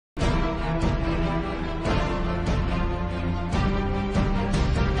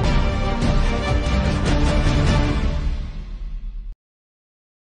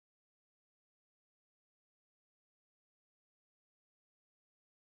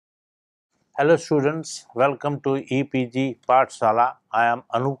Hello students, welcome to EPG Pathshala. I am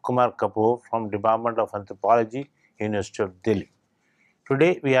Anup Kumar Kapoor from Department of Anthropology, University of Delhi.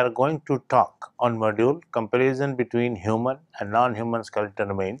 Today we are going to talk on module comparison between human and non-human skeletal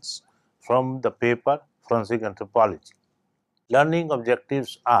remains from the paper Forensic Anthropology. Learning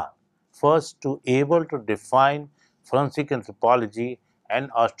objectives are first to able to define forensic anthropology and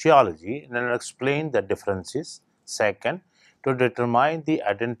osteology and explain the differences. Second, to determine the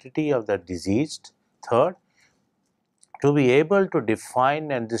identity of the deceased. Third, to be able to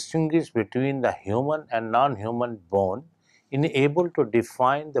define and distinguish between the human and non-human bone, in able to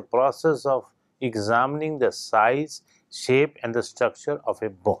define the process of examining the size, shape and the structure of a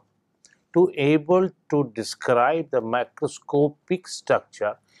bone, to able to describe the macroscopic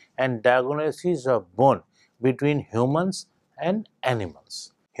structure and diagnosis of bone between humans and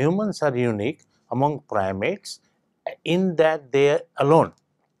animals. Humans are unique among primates in that they alone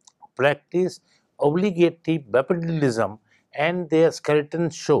practice obligatory bipedalism and their skeleton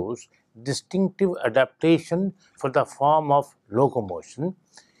shows distinctive adaptation for the form of locomotion.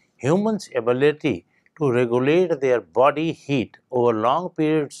 Humans' ability to regulate their body heat over long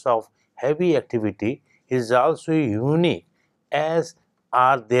periods of heavy activity is also unique, as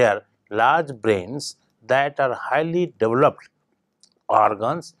are their large brains that are highly developed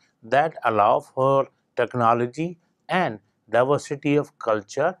organs that allow for technology and diversity of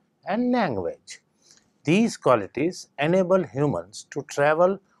culture and language. These qualities enable humans to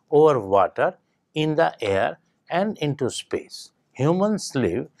travel over water, in the air, and into space. Humans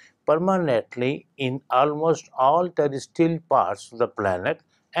live permanently in almost all terrestrial parts of the planet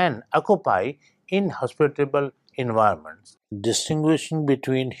and occupy inhospitable environments. Distinguishing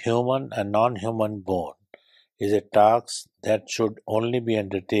between human and non-human bone is a task that should only be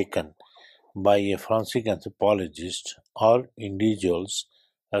undertaken by a forensic anthropologist or individuals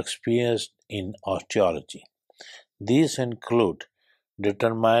experienced in osteology. These include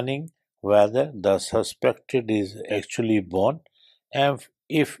determining whether the suspected is actually bone, and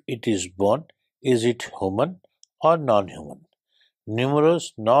if it is bone, is it human or non-human.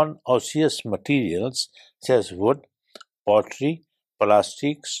 Numerous non-osseous materials such as wood, pottery,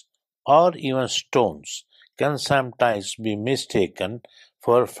 plastics, or even stones can sometimes be mistaken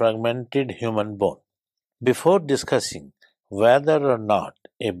for fragmented human bone. Before discussing whether or not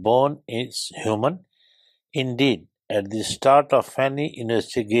a bone is human, indeed, at the start of any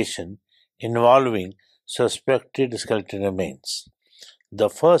investigation involving suspected skeletal remains, the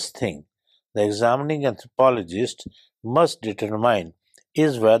first thing the examining anthropologist must determine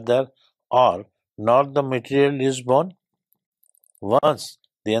is whether or not the material is bone. Once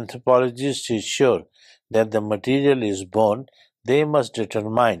the anthropologist is sure that the material is bone, they must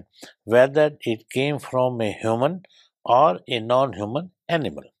determine whether it came from a human or a non-human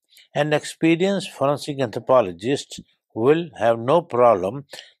animal. An experienced forensic anthropologist will have no problem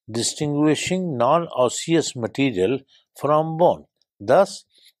distinguishing non-osseous material from bone. Thus,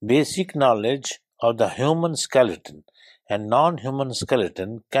 basic knowledge of the human skeleton and non-human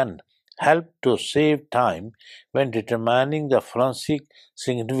skeleton can help to save time when determining the forensic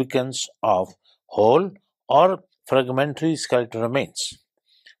significance of whole or fragmentary skeletal remains.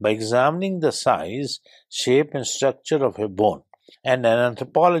 By examining the size, shape, and structure of a bone, and an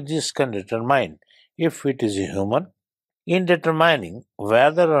anthropologist can determine if it is human. In determining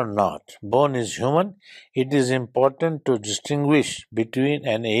whether or not bone is human, it is important to distinguish between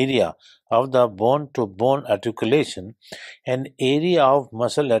an area of the bone to bone articulation, an area of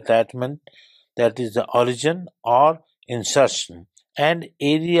muscle attachment, that is the origin or insertion, and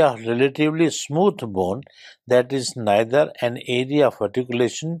area of relatively smooth bone, that is neither an area of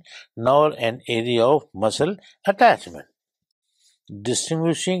articulation nor an area of muscle attachment.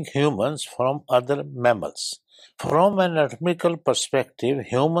 Distinguishing humans from other mammals. From an anatomical perspective,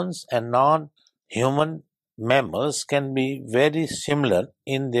 humans and non-human mammals can be very similar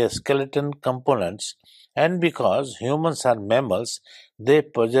in their skeleton components, and because humans are mammals, they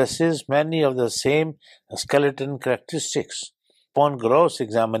possess many of the same skeleton characteristics. Upon gross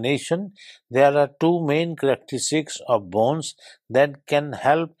examination, there are two main characteristics of bones that can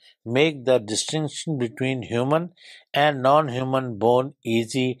help make the distinction between human and non-human bone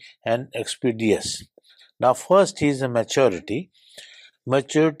easy and expeditious. Now, first is maturity.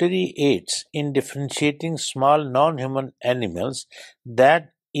 Maturity aids in differentiating small non-human animals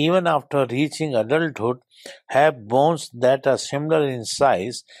that, even after reaching adulthood, have bones that are similar in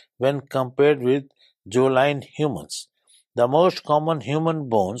size when compared with juveniles humans. The most common human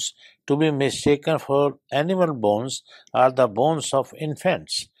bones to be mistaken for animal bones are the bones of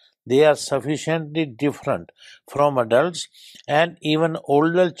infants. they are sufficiently different from adults and even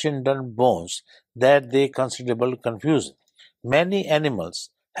older children bones that they considerable confusion. Many animals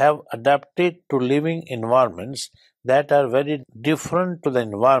have adapted to living environments that are very different to the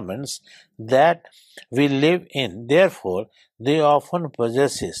environments that we live in. Therefore, they often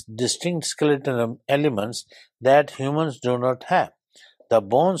possess distinct skeletal elements that humans do not have. The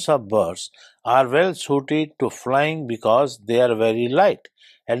bones of birds are well suited to flying because they are very light.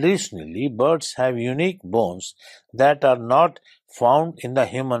 Additionally, birds have unique bones that are not found in the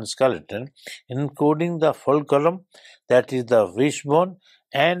human skeleton, including the fulcrum, that is the wishbone,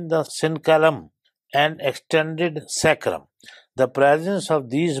 and the syncytium and extended sacrum. The presence of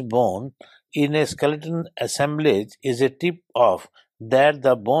these bones in a skeleton assemblage is a tip off that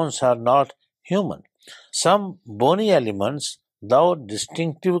the bones are not human. Some bony elements, though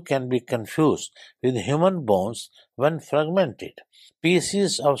distinctive, can be confused with human bones when fragmented.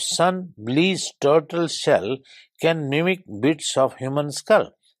 Pieces of sun-bleached turtle shell can mimic bits of human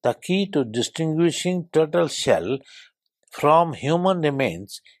skull. The key to distinguishing turtle shell from human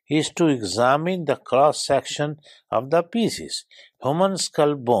remains is to examine the cross section of the pieces. Human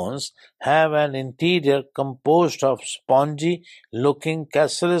skull bones have an interior composed of spongy looking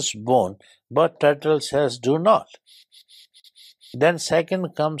caseous bone, but turtle shells do not. Then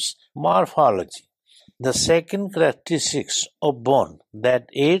second comes morphology. The second characteristic of bone that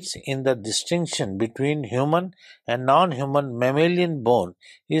aids in the distinction between human and non-human mammalian bone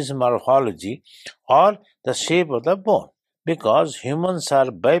is morphology, or the shape of the bone. Because humans are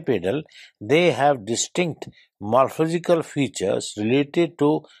bipedal, they have distinct morphological features related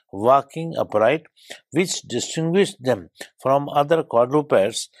to walking upright, which distinguish them from other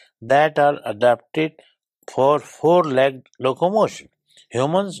quadrupeds that are adapted for four-legged locomotion.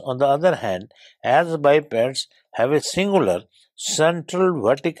 Humans, on the other hand, as bipeds, have a singular central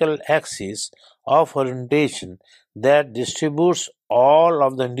vertical axis of orientation that distributes all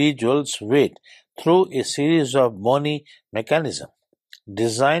of the individual's weight through a series of bony mechanisms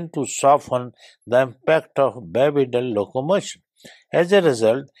designed to soften the impact of bipedal locomotion. As a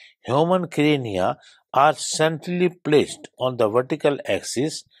result, human crania are centrally placed on the vertical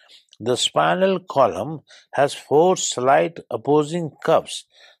axis. The spinal column has four slight opposing curves.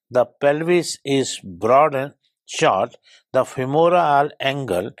 The pelvis is broad and short. The femora are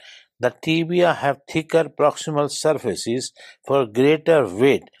angled. The tibia have thicker proximal surfaces for greater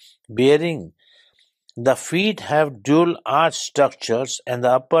weight bearing. The feet have dual arch structures and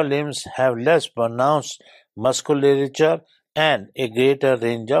the upper limbs have less pronounced musculature and a greater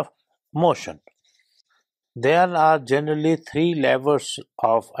range of motion. There are generally three levels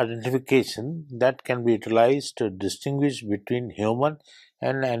of identification that can be utilized to distinguish between human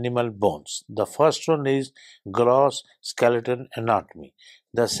and animal bones. The first one is gross skeletal anatomy,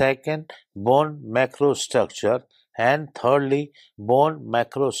 the second, bone macrostructure, and thirdly, bone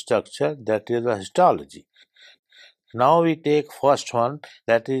macrostructure, that is the histology. Now we take first one,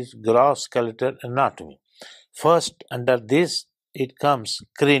 that is gross skeletal anatomy. First, under this, it comes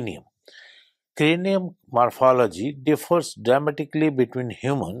cranium. Cranium morphology differs dramatically between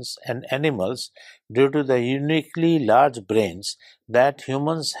humans and animals due to the uniquely large brains that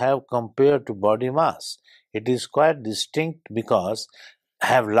humans have compared to body mass. It is quite distinct because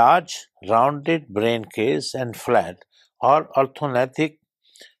have large rounded brain case and flat or orthognathic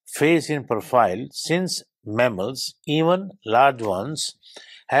face in profile, since mammals, even large ones,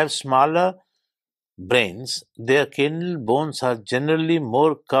 have smaller brains. Their cranial bones are generally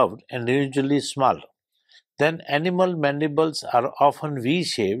more curved and usually smaller. Then animal mandibles are often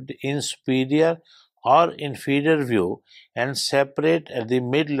V-shaped in superior or inferior view and separate at the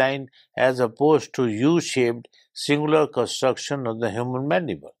midline as opposed to U-shaped singular construction of the human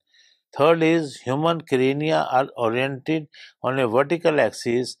mandible. Third is human crania are oriented on a vertical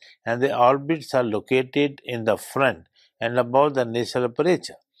axis and the orbits are located in the front and above the nasal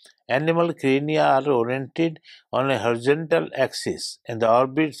aperture. Animal crania are oriented on a horizontal axis and the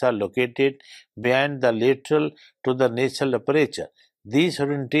orbits are located behind the lateral to the nasal aperture. These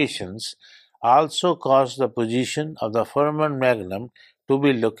orientations also cause the position of the foramen magnum to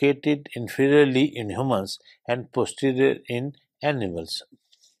be located inferiorly in humans and posterior in animals.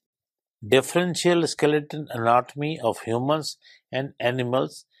 Differential skeletal anatomy of humans and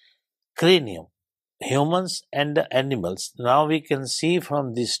animals. Cranium. Humans and the animals. Now we can see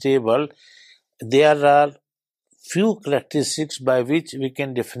from this table there are few characteristics by which we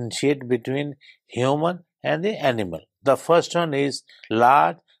can differentiate between human and the animal. The first one is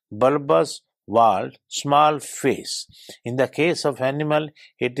large, bulbous, walled, small face. In the case of animal,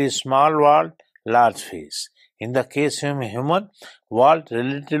 it is small walled, large face. In the case of human, vault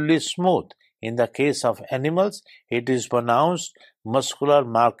relatively smooth. In the case of animals, it is pronounced muscular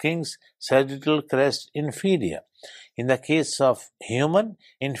markings, sagittal crest inferior. In the case of human,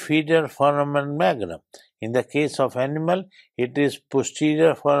 inferior foramen magnum. In the case of animal, it is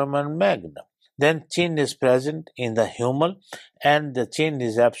posterior foramen magnum. Then chin is present in the human and the chin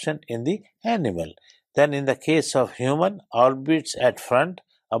is absent in the animal. Then in the case of human, orbits at front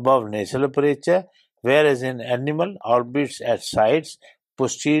above nasal aperture, whereas in animal, orbits at sides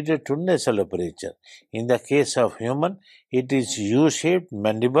posterior to nasal aperture. In the case of human, it is U-shaped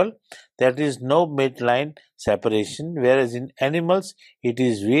mandible, there is no midline separation, whereas in animals, it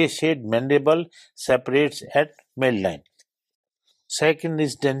is V-shaped mandible separates at midline. Second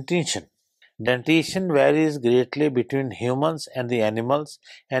is dentition. Dentition varies greatly between humans and the animals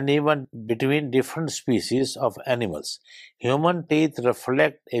and even between different species of animals. Human teeth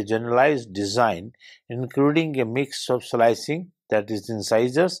reflect a generalized design including a mix of slicing, that is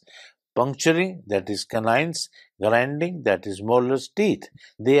incisors, puncturing, that is canines, grinding, that is molars teeth.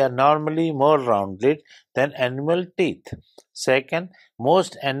 They are normally more rounded than animal teeth. Second,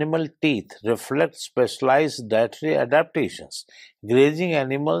 most animal teeth reflect specialized dietary adaptations. Grazing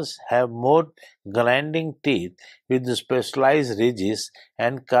animals have more grinding teeth with specialized ridges,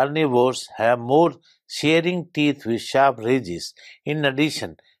 and carnivores have more shearing teeth with sharp ridges. In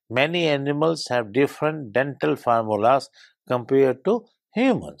addition, many animals have different dental formulas compared to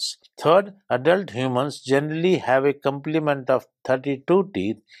humans. Third, adult humans generally have a complement of 32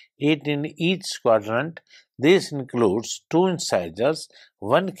 teeth, 8 in each quadrant. This includes 2 incisors,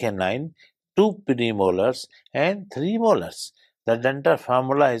 1 canine, 2 premolars, and 3 molars. The dental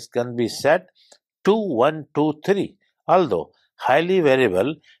formula can be set 2, 1, 2, 3. Although highly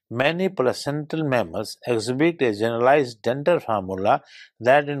variable, many placental mammals exhibit a generalized dental formula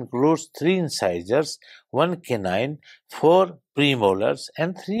that includes 3 incisors, 1 canine, 4 premolars,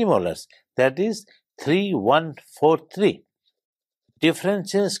 and 3 molars, that is 3, 1, 4, 3.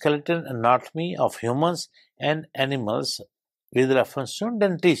 Differential skeletal anatomy of humans and animals with reference to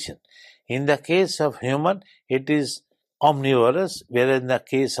dentition. In the case of human, it is omnivorous, whereas in the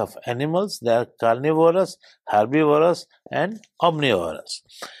case of animals, they are carnivorous, herbivorous, and omnivorous.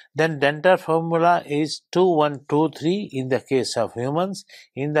 Then dental formula is 2123 in the case of humans.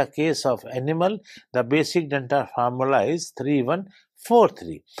 In the case of animal, the basic dental formula is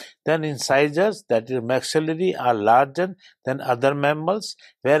 3143. Then incisors, that is maxillary, are larger than other mammals,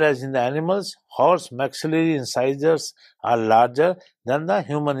 whereas in the animals, horse maxillary incisors are larger than the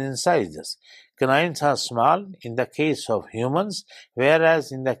human incisors. Canines are small in the case of humans,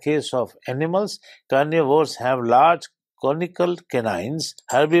 whereas in the case of animals, carnivores have large conical canines,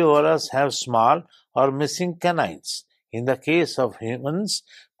 herbivores have small or missing canines. In the case of humans,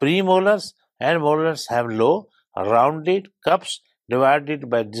 premolars and molars have low, rounded cups divided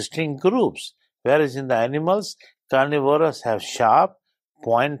by distinct groups, whereas in the animals, carnivores have sharp,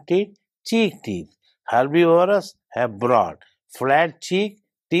 pointed cheek teeth. Herbivores have broad, flat cheek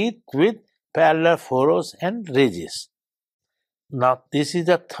teeth with parallel furrows and ridges. Now, this is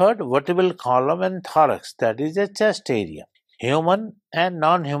the third vertebral column and thorax, that is the chest area. Human and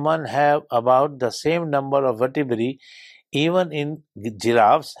non-human have about the same number of vertebrae. Even in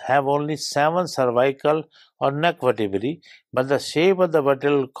giraffes have only 7 cervical or neck vertebrae, but the shape of the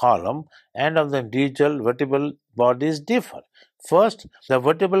vertebral column and of the individual vertebral bodies differ. First, the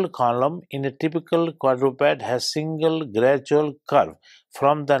vertebral column in a typical quadruped has single gradual curve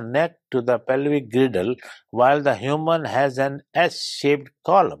from the neck to the pelvic girdle, while the human has an S-shaped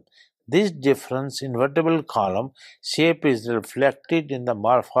column. This difference in vertebral column shape is reflected in the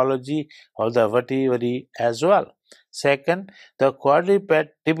morphology of the vertebrae as well. Second, the quadruped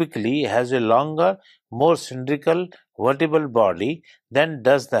typically has a longer, more cylindrical vertebral body than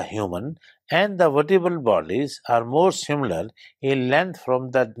does the human, and the vertebral bodies are more similar in length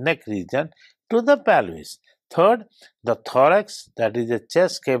from the neck region to the pelvis. Third, the thorax, that is the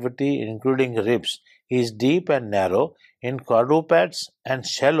chest cavity including ribs, is deep and narrow in quadrupeds and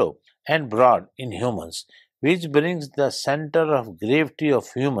shallow and broad in humans, which brings the center of gravity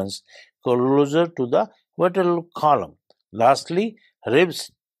of humans closer to the vertebral column. Lastly,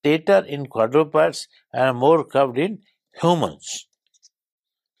 ribs taper in quadrupeds and are more curved in humans.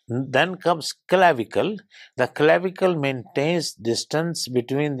 Then comes clavicle. The clavicle maintains distance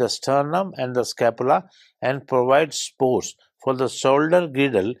between the sternum and the scapula and provides supports for the shoulder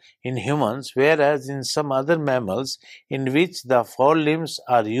girdle in humans, whereas in some other mammals in which the forelimbs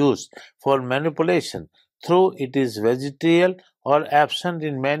are used for manipulation, though it is vegetal or absent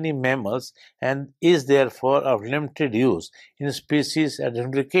in many mammals and is therefore of limited use in species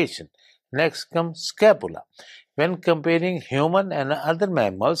identification. Next comes scapula. When comparing human and other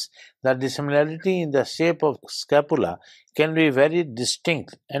mammals, the dissimilarity in the shape of scapula can be very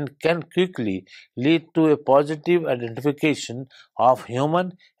distinct and can quickly lead to a positive identification of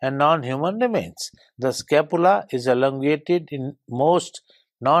human and non-human remains. The scapula is elongated in most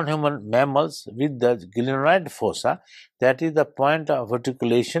non-human mammals with the glenoid fossa, that is the point of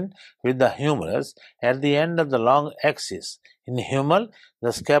articulation with the humerus at the end of the long axis. In human,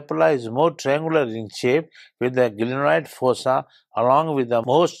 the scapula is more triangular in shape with the glenoid fossa along with the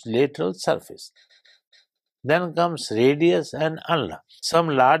most lateral surface. Then comes radius and ulna. Some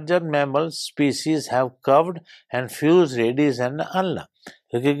larger mammal species have curved and fused radius and ulna.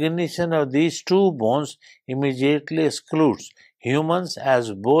 Recognition of these two bones immediately excludes humans,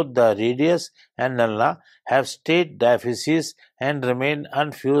 as both the radius and ulna have state diaphyses and remain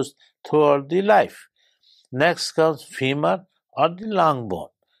unfused throughout the life. Next comes femur or the long bone.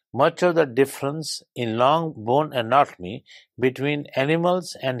 Much of the difference in long bone anatomy between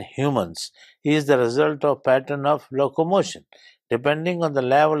animals and humans is the result of pattern of locomotion. Depending on the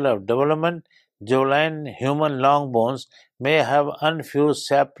level of development, juvenile human long bones may have unfused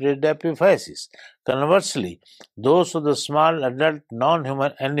separate epiphyses. Conversely, those of the small adult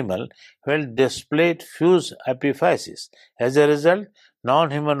non-human animal will display fused epiphyses. As a result,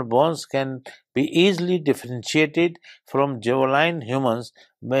 non-human bones can be easily differentiated from juvenile humans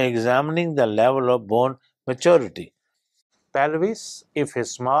by examining the level of bone maturity. Pelvis, if a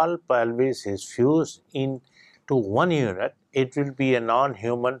small pelvis is fused into one unit, it will be a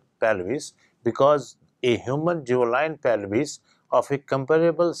non-human pelvis because a human juvenile pelvis of a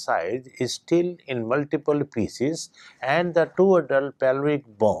comparable size is still in multiple pieces, and the two adult pelvic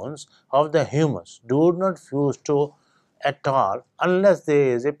bones of the humus do not fuse to at all unless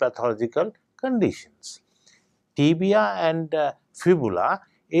there is a pathological conditions. Tibia and fibula.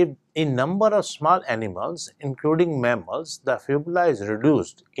 In number of small animals, including mammals, the fibula is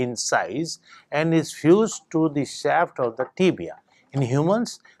reduced in size and is fused to the shaft of the tibia. In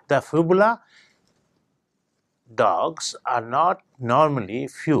humans, the fibula dogs are not normally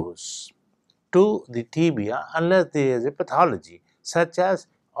fused to the tibia unless there is a pathology, such as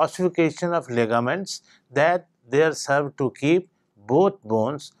ossification of ligaments that there serve to keep both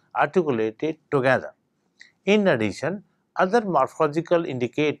bones articulated together. In addition, other morphological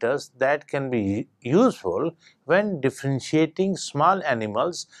indicators that can be useful when differentiating small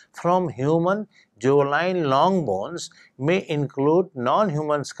animals from human juvenile long bones may include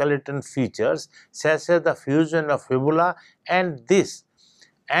non-human skeleton features such as the fusion of fibula and this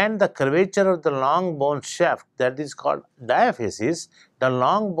and the curvature of the long bone shaft, that is called diaphysis. The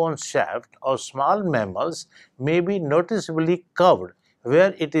long bone shaft of small mammals may be noticeably curved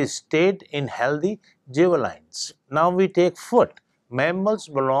where it is stayed in healthy juveniles. Now we take foot. Mammals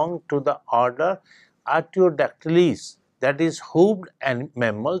belong to the order Artiodactyles, that is hoofed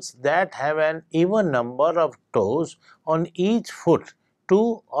mammals that have an even number of toes on each foot,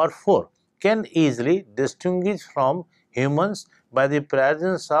 2 or 4, can easily distinguish from humans by the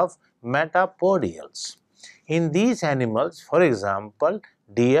presence of metapodials. In these animals, for example,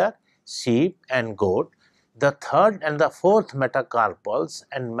 deer, sheep, and goat, the third and the fourth metacarpals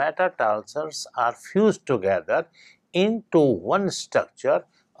and metatarsals are fused together into one structure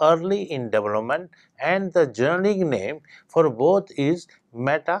early in development, and the generic name for both is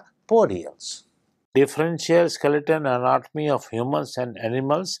metapodials. Differential skeleton anatomy of humans and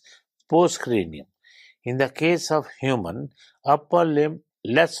animals postcranium. In the case of human, upper limb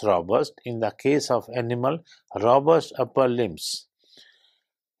less robust. In the case of animal, robust upper limbs.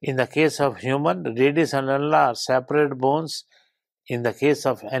 In the case of human, radius and ulna are separate bones. In the case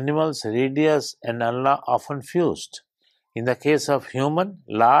of animals, radius and ulna often fused. In the case of human,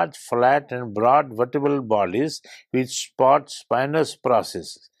 large, flat and broad vertebral bodies with spinous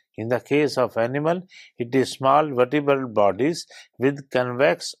processes. In the case of animal, it is small vertebral bodies with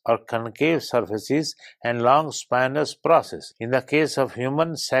convex or concave surfaces and long spinous process. In the case of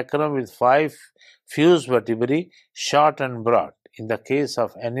human, sacrum with 5 fused vertebrae, short and broad. In the case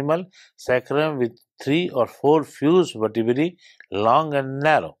of animal, sacrum with 3 or 4 fused vertebrae, long and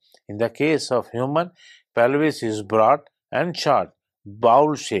narrow. In the case of human, pelvis is broad and short,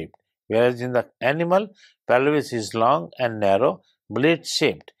 bowl-shaped, whereas in the animal, pelvis is long and narrow,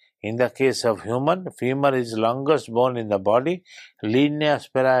 blade-shaped. In the case of human, femur is longest bone in the body, linea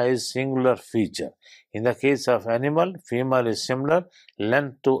aspera is singular feature. In the case of animal, femur is similar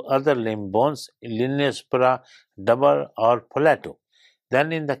length to other limb bones, linea aspera double or plateau.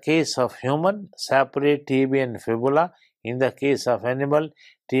 Then in the case of human, separate tibia and fibula. In the case of animal,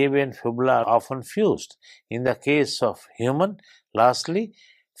 tibia and fibula are often fused. In the case of human, lastly,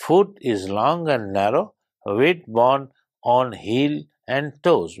 Foot is long and narrow, weight borne on heel and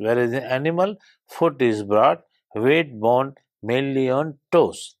toes, whereas in animal, foot is broad, weight borne mainly on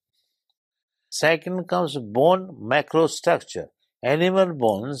toes. Second comes bone macrostructure. Animal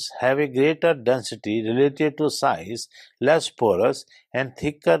bones have a greater density relative to size, less porous, and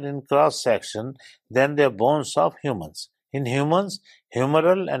thicker in cross section than the bones of humans. In humans,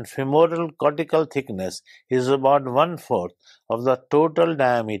 humeral and femoral cortical thickness is about one-fourth of the total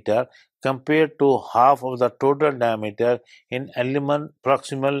diameter compared to half of the total diameter in animal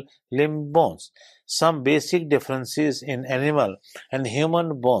proximal limb bones. Some basic differences in animal and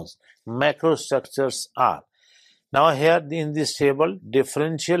human bones macrostructures are. Now here in this table,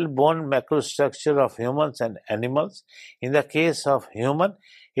 differential bone macrostructure of humans and animals. In the case of human,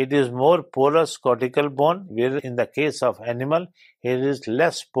 it is more porous cortical bone, whereas in the case of animal, it is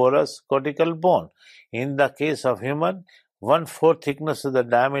less porous cortical bone. In the case of human, one-fourth thickness of the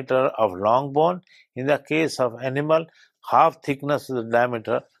diameter of long bone. In the case of animal, half thickness of the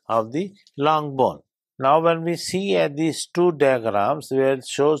diameter of the long bone. Now when we see at these two diagrams where it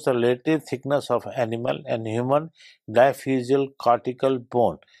shows the relative thickness of animal and human diaphyseal cortical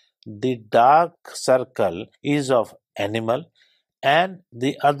bone, the dark circle is of animal and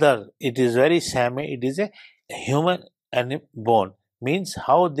the other, it is very semi, it is a human bone. Means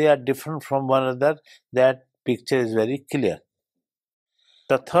how they are different from one another, that picture is very clear.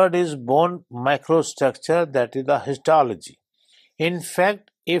 The third is bone microstructure, that is the histology. In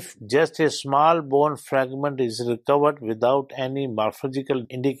fact, if just a small bone fragment is recovered without any morphological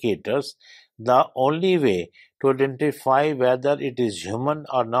indicators, the only way to identify whether it is human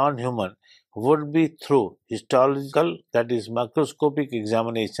or non-human would be through histological, that is microscopic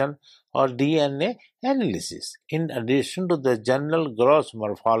examination or DNA analysis. In addition to the general gross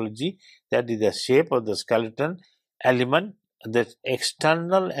morphology, that is the shape of the skeleton element, the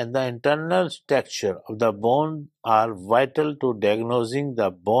external and the internal texture of the bone are vital to diagnosing the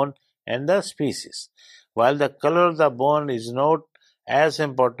bone and the species. While the color of the bone is not as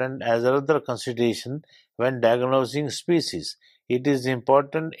important as other consideration when diagnosing species, it is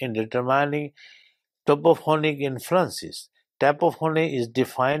important in determining topophonic inferences. Topophony is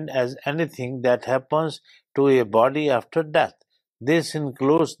defined as anything that happens to a body after death. This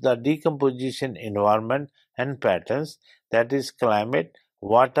includes the decomposition environment and patterns, that is, climate,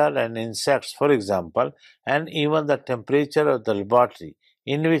 water, and insects, for example, and even the temperature of the laboratory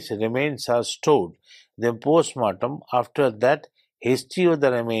in which remains are stored. The postmortem, after that, history of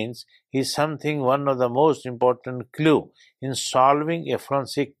the remains is something one of the most important clue in solving a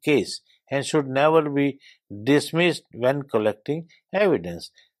forensic case and should never be dismissed when collecting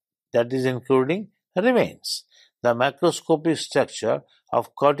evidence, that is, including remains. The macroscopic structure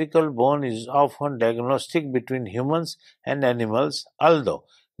of cortical bone is often diagnostic between humans and animals, although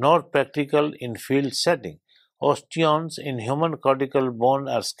not practical in field setting. Osteons in human cortical bone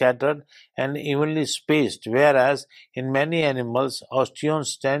are scattered and evenly spaced, whereas in many animals,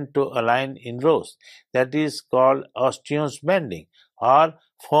 osteons tend to align in rows. That is called osteons bending, or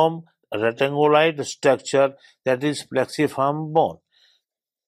form reticuloid structure, that is plexiform bone.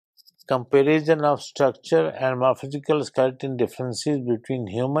 Comparison of structure and morphological skeleton differences between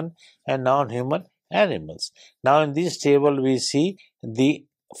human and non-human animals. Now in this table we see the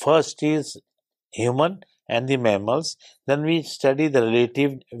first is human and the mammals. Then we study the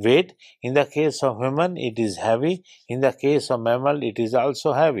relative weight. In the case of human it is heavy. In the case of mammal it is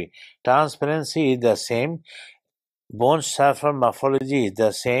also heavy. Transparency is the same. Bone structure morphology is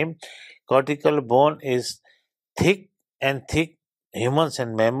the same. Cortical bone is thick and thick, humans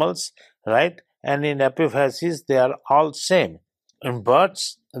and mammals, right? And in epiphyses they are all same. In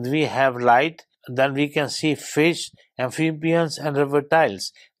birds we have light, then we can see fish, amphibians and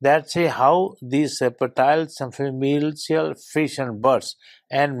reptiles. That's how these reptiles, amphibians, fish and birds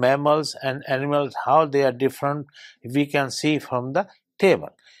and mammals and animals, how they are different, we can see from the table.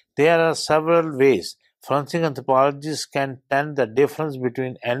 There are several ways forensic anthropologists can tell the difference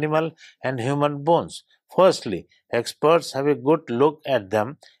between animal and human bones. Firstly, experts have a good look at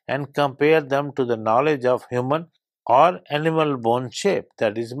them and compare them to the knowledge of human or animal bone shape,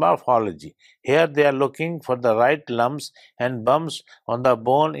 that is morphology. Here they are looking for the right lumps and bumps on the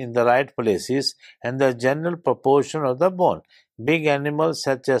bone in the right places and the general proportion of the bone. Big animals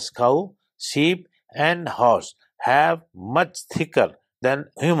such as cow, sheep, and horse have much thicker than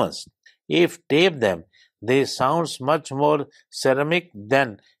humans. If tape them, they sound much more ceramic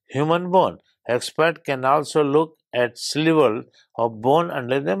than human bone. Expert can also look at sliver of bone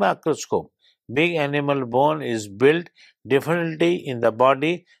under the microscope. Big animal bone is built differently in the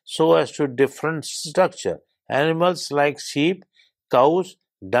body so as to different structure. Animals like sheep, cows,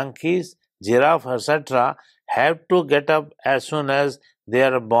 donkeys, giraffe, etc. have to get up as soon as they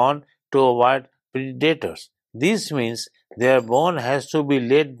are born to avoid predators. This means their bone has to be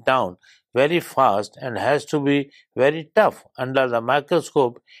laid down very fast and has to be very tough. Under the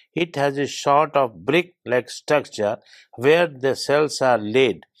microscope, it has a sort of brick-like structure where the cells are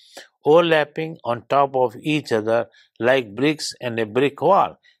laid, overlapping on top of each other like bricks in a brick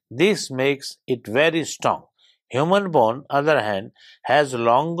wall. This makes it very strong. Human bone, other hand, has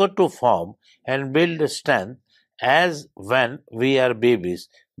longer to form and build strength as when we are babies,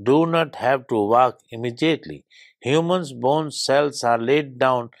 do not have to walk immediately. Humans' bone cells are laid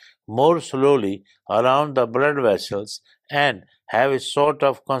down more slowly around the blood vessels and have a sort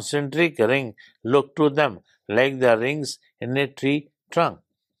of concentric ring look to them, like the rings in a tree trunk.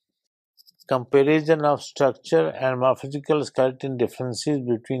 Comparison of structure and morphological skeleton differences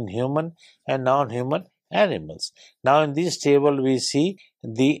between human and non-human animals. Now in this table we see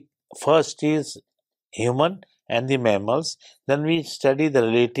the first is human and the mammals. Then we study the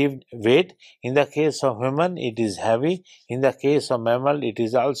relative weight. In the case of human it is heavy. In the case of mammal it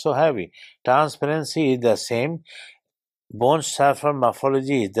is also heavy. Transparency is the same. Bone structure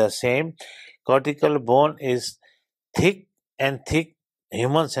morphology is the same. Cortical bone is thick and thick,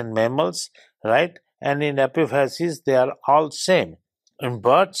 humans and mammals, right? And in epiphyses they are all same. In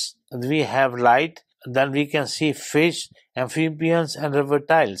birds we have light, then we can see fish, amphibians and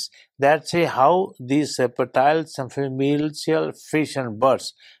reptiles. That's how these reptiles, amphibians, fish and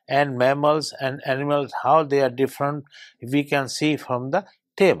birds and mammals and animals, how they are different, we can see from the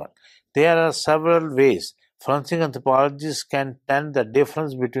table. There are several ways forensic anthropologists can tell the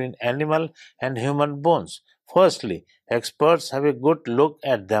difference between animal and human bones. Firstly, experts have a good look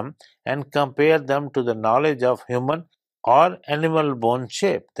at them and compare them to the knowledge of human or animal bone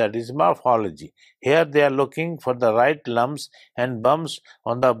shape, that is morphology. Here they are looking for the right lumps and bumps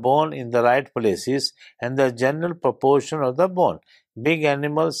on the bone in the right places and the general proportion of the bone. Big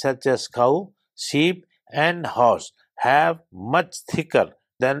animals such as cow, sheep, and horse have much thicker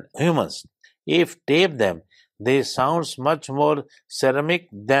than humans. If tape them, they sound much more ceramic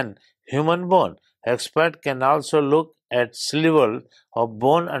than human bone. Expert can also look at sliver of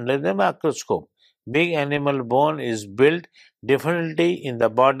bone under the microscope. Big animal bone is built differently in the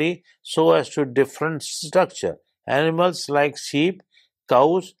body so as to different structure. Animals like sheep,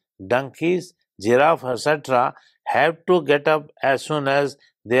 cows, donkeys, giraffe, etc. have to get up as soon as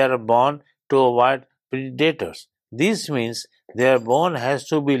they are born to avoid predators. This means their bone has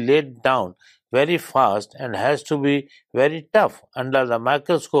to be laid down very fast and has to be very tough. Under the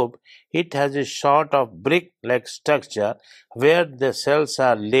microscope, it has a sort of brick-like structure where the cells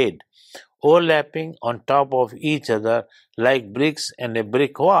are laid, overlapping on top of each other like bricks in a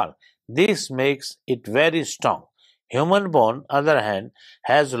brick wall. This makes it very strong. Human bone, other hand,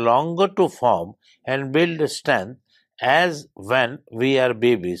 has longer to form and build strength as when we are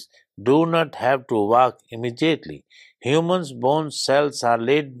babies, do not have to walk immediately. Humans' bone cells are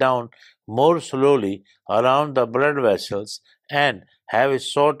laid down more slowly around the blood vessels and have a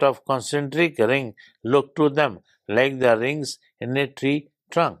sort of concentric ring look to them, like the rings in a tree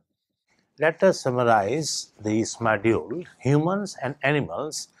trunk. Let us summarize this module. Humans and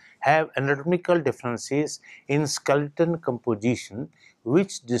animals have anatomical differences in skeleton composition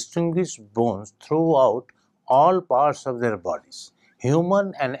which distinguish bones throughout all parts of their bodies.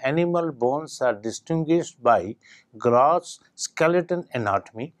 Human and animal bones are distinguished by gross skeleton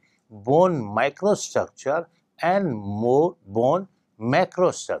anatomy, bone microstructure, and more bone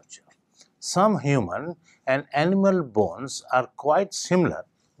macrostructure. Some human and animal bones are quite similar,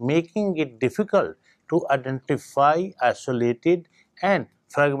 making it difficult to identify isolated and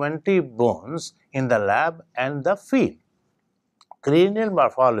fragmentary bones in the lab and the field. Cranial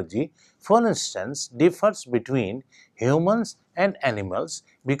morphology, for instance, differs between humans and animals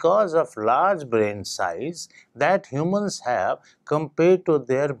because of large brain size that humans have compared to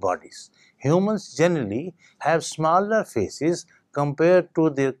their bodies. Humans generally have smaller faces compared to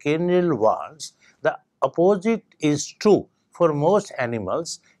their cranial walls. The opposite is true for most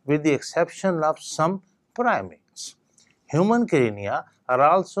animals with the exception of some primates. Human crania are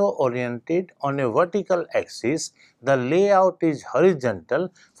also oriented on a vertical axis. The layout is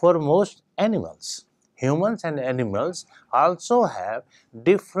horizontal for most animals. Humans and animals also have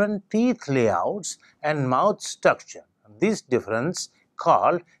different teeth layouts and mouth structure. This difference,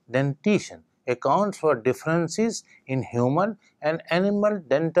 called dentition, accounts for differences in human and animal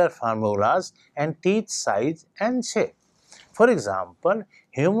dental formulas and teeth size and shape. For example,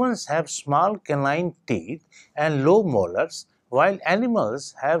 humans have small canine teeth and low molars, while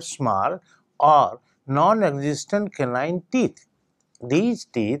animals have small or non-existent canine teeth. These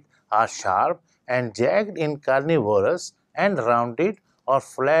teeth are sharp and jagged in carnivorous and rounded or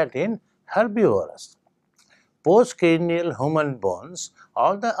flat in herbivorous. Postcranial human bones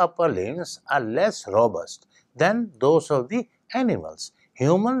of the upper limbs are less robust than those of the animals.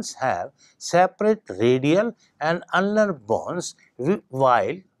 Humans have separate radial and ulnar bones,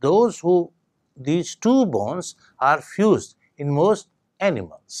 while these two bones are fused in most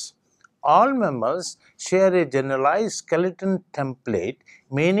animals. All mammals share a generalized skeleton template,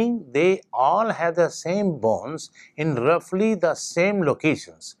 meaning they all have the same bones in roughly the same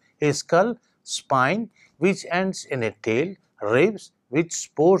locations: a skull, spine, which ends in a tail, ribs, which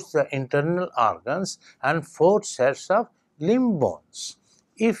supports the internal organs, and four sets of limb bones.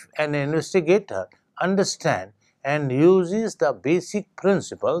 If an investigator understands and uses the basic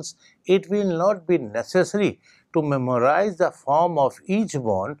principles, it will not be necessary to memorize the form of each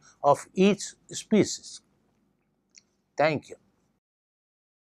bone of each species. Thank you.